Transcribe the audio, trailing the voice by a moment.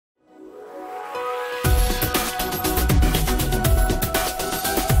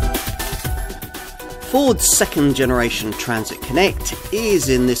Ford's second generation Transit Connect is,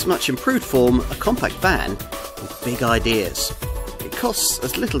 in this much improved form, a compact van with big ideas. It costs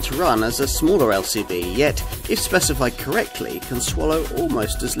as little to run as a smaller LCV, yet, if specified correctly, can swallow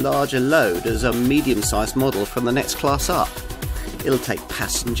almost as large a load as a medium-sized model from the next class up. It'll take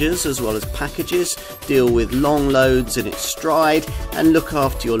passengers as well as packages, deal with long loads in its stride, and look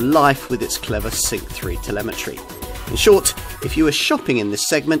after your life with its clever Sync 3 telemetry. In short, if you were shopping in this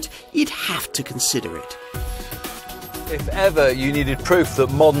segment, you'd have to consider it. If ever you needed proof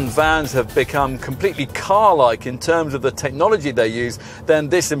that modern vans have become completely car-like in terms of the technology they use, then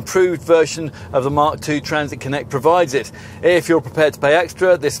this improved version of the Mark II Transit Connect provides it. If you're prepared to pay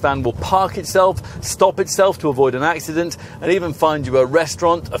extra, this van will park itself, stop itself to avoid an accident, and even find you a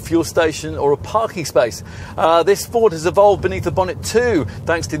restaurant, a fuel station or a parking space. This Ford has evolved beneath the bonnet too,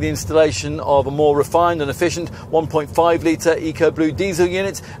 thanks to the installation of a more refined and efficient 1.5 litre EcoBlue diesel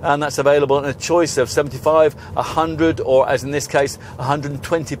unit, and that's available in a choice of 75, 100 or, as in this case,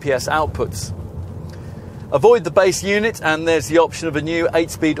 120 PS outputs. Avoid the base unit and there's the option of a new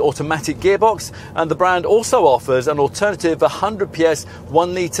 8-speed automatic gearbox, and the brand also offers an alternative 100 PS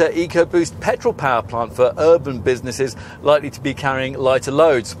 1 litre EcoBoost petrol power plant for urban businesses likely to be carrying lighter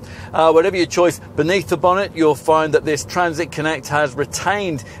loads. Whatever your choice, beneath the bonnet you'll find that this Transit Connect has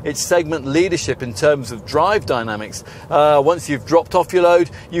retained its segment leadership in terms of drive dynamics. Once you've dropped off your load,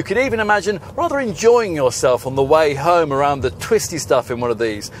 you can even imagine rather enjoying yourself on the way home around the twisty stuff in one of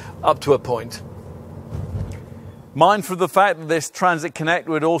these, up to a point. Mindful of the fact that this Transit Connect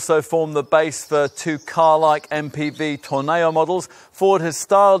would also form the base for two car-like MPV Tornado models, Ford has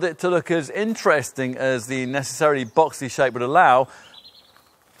styled it to look as interesting as the necessary boxy shape would allow.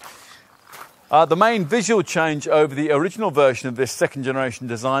 The main visual change over the original version of this second generation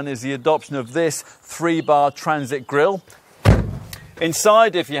design is the adoption of this 3-bar transit grille.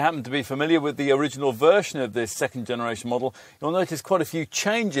 Inside, if you happen to be familiar with the original version of this second generation model, you'll notice quite a few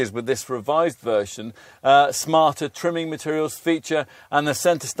changes with this revised version. Smarter trimming materials feature, and the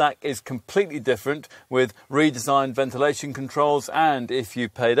centre stack is completely different with redesigned ventilation controls, and if you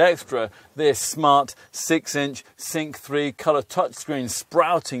paid extra, this smart 6-inch Sync 3 colour touchscreen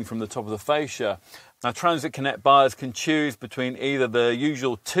sprouting from the top of the fascia. Now, Transit Connect buyers can choose between either the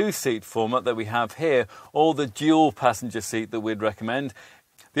usual 2-seat format that we have here or the dual passenger seat that we'd recommend.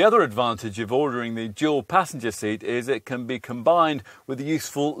 The other advantage of ordering the dual passenger seat is it can be combined with the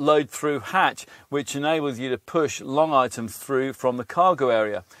useful load-through hatch, which enables you to push long items through from the cargo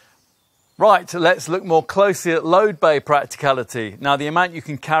area. Right, let's look more closely at load bay practicality. Now, the amount you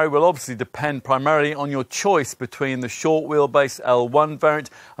can carry will obviously depend primarily on your choice between the short wheelbase L1 variant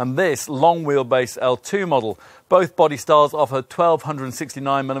and this long wheelbase L2 model. Both body styles offer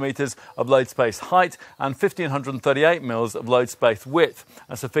 1269mm of load space height and 1538mm of load space width.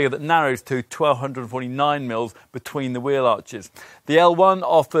 That's a figure that narrows to 1249mm between the wheel arches. The L1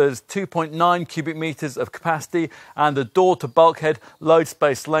 offers 2.9 cubic metres of capacity and a door to bulkhead load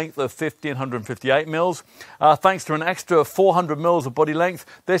space length of 1558mm. Thanks to an extra 400mm of body length,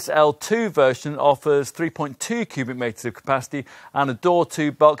 this L2 version offers 3.2 cubic metres of capacity and a door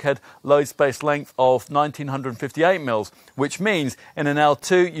to bulkhead load space length of 1958mm, which means in an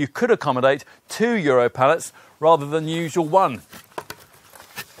L2 you could accommodate 2 Euro pallets rather than the usual one.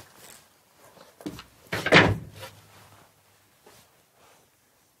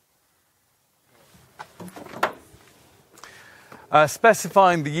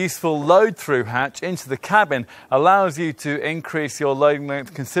 Specifying the useful load-through hatch into the cabin allows you to increase your loading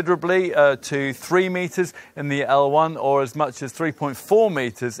length considerably to 3 metres in the L1 or as much as 3.4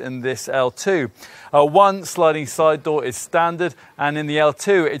 metres in this L2. One sliding side door is standard, and in the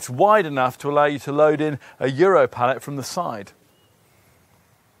L2 it's wide enough to allow you to load in a Euro pallet from the side.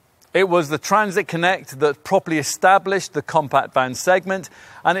 It was the Transit Connect that properly established the compact van segment,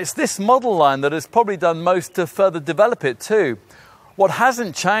 and it's this model line that has probably done most to further develop it too. What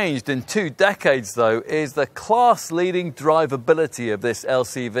hasn't changed in 2 decades, though, is the class-leading drivability of this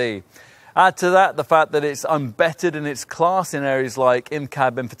LCV. Add to that the fact that it's unbettered in its class in areas like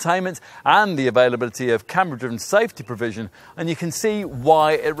in-cab infotainment and the availability of camera-driven safety provision, and you can see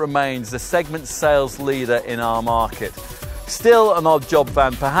why it remains the segment sales leader in our market. Still an odd job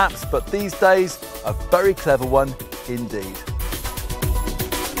van perhaps, but these days a very clever one indeed.